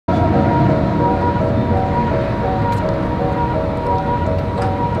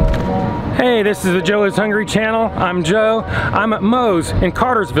Hey, this is the Joe is Hungry channel. I'm Joe. I'm at Moe's in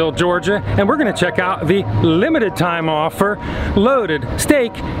Cartersville, Georgia, and we're going to check out the limited time offer Loaded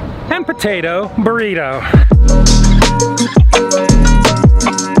Steak and Potato Burrito.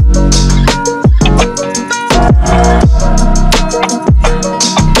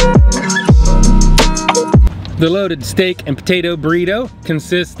 The Loaded Steak and Potato Burrito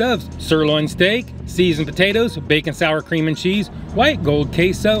consists of sirloin steak, seasoned potatoes, bacon, sour cream and cheese, white gold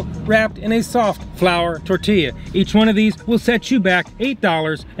queso, wrapped in a soft flour tortilla. Each one of these will set you back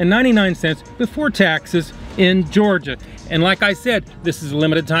 $8.99 before taxes in Georgia. And like I said, this is a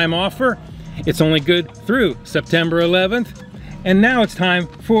limited time offer. It's only good through September 11th. And now it's time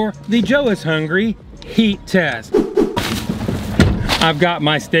for the Joe is Hungry heat test. I've got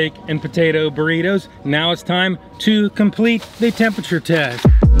my steak and potato burritos. Now it's time to complete the temperature test.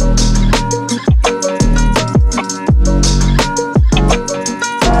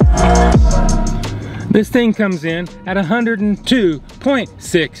 This thing comes in at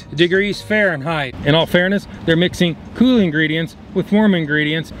 102.6 degrees Fahrenheit. In all fairness, they're mixing cool ingredients with warm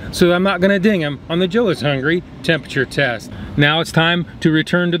ingredients, so I'm not gonna ding them on the Joe is Hungry temperature test. Now it's time to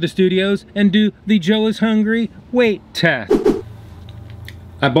return to the studios and do the Joe is Hungry weight test.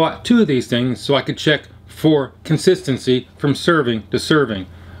 I bought 2 of these things so I could check for consistency from serving to serving.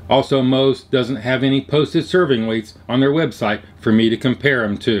 Also, Moe's doesn't have any posted serving weights on their website for me to compare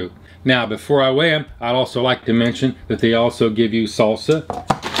them to. Now, before I weigh them, I'd also like to mention that they also give you salsa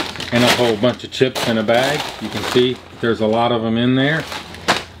and a whole bunch of chips in a bag. You can see there's a lot of them in there.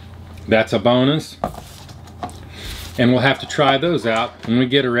 That's a bonus. And we'll have to try those out when we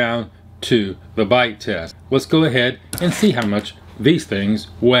get around to the bite test. Let's go ahead and see how much these things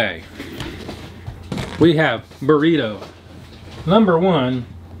weigh. We have burrito number 1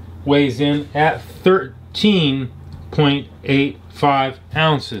 weighs in at 13.85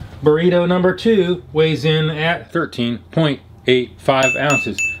 ounces. Burrito number 2 weighs in at 13.85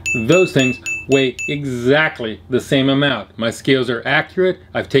 ounces. Those things weigh exactly the same amount. My scales are accurate.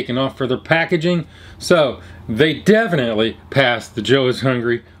 I've taken off for their packaging, so they definitely passed the Joe is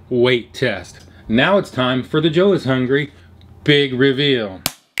Hungry weight test. Now it's time for the Joe is Hungry big reveal.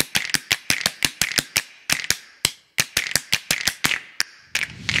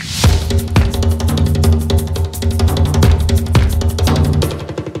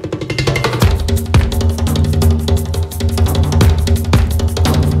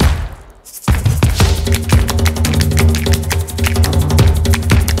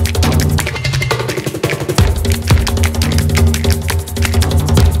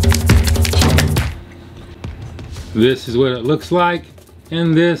 This is what it looks like,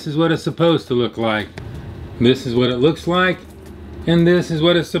 and this is what it's supposed to look like. This is what it looks like, and this is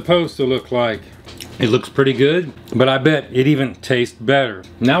what it's supposed to look like. It looks pretty good, but I bet it even tastes better.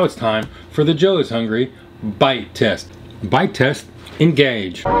 Now it's time for the Joe is Hungry bite test. Bite test,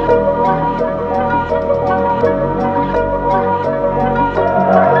 engage.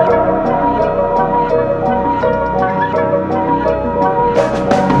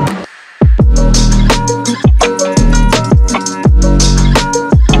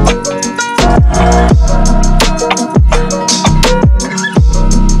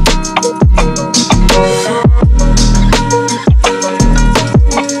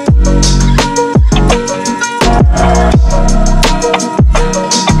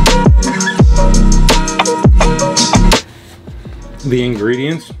 The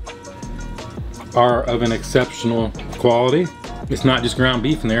ingredients are of an exceptional quality. It's not just ground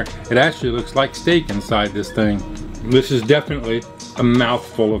beef in there. It actually looks like steak inside this thing. This is definitely a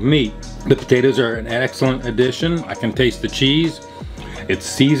mouthful of meat. The potatoes are an excellent addition. I can taste the cheese. It's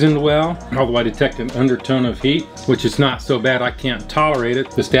seasoned well, although I detect an undertone of heat, which is not so bad I can't tolerate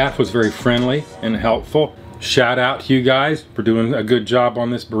it. The staff was very friendly and helpful. Shout out to you guys for doing a good job on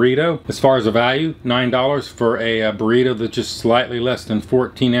this burrito. As far as the value, $9 for a burrito that's just slightly less than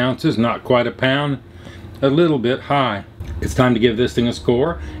 14 ounces, not quite a pound, a little bit high. It's time to give this thing a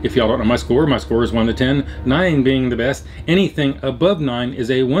score. If y'all don't know my score is 1 to 10, 9 being the best. Anything above 9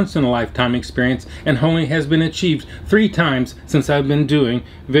 is a once-in-a-lifetime experience and only has been achieved 3 times since I've been doing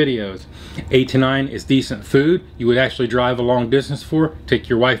videos. 8 to 9 is decent food. You would actually drive a long distance for, take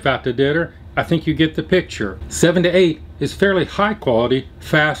your wife out to dinner. I think you get the picture. 7 to 8 is fairly high quality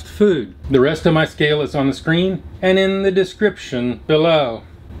fast food. The rest of my scale is on the screen and in the description below.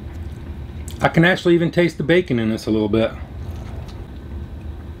 I can actually even taste the bacon in this a little bit.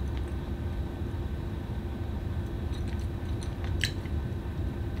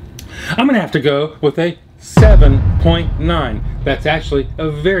 I'm gonna have to go with a 7.9. That's actually a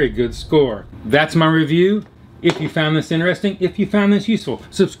very good score. That's my review. if you found this interesting, if you found this useful.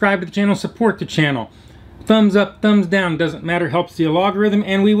 Subscribe to the channel, support the channel. Thumbs up, thumbs down, doesn't matter, helps the algorithm,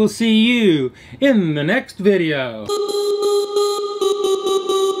 and we will see you in the next video.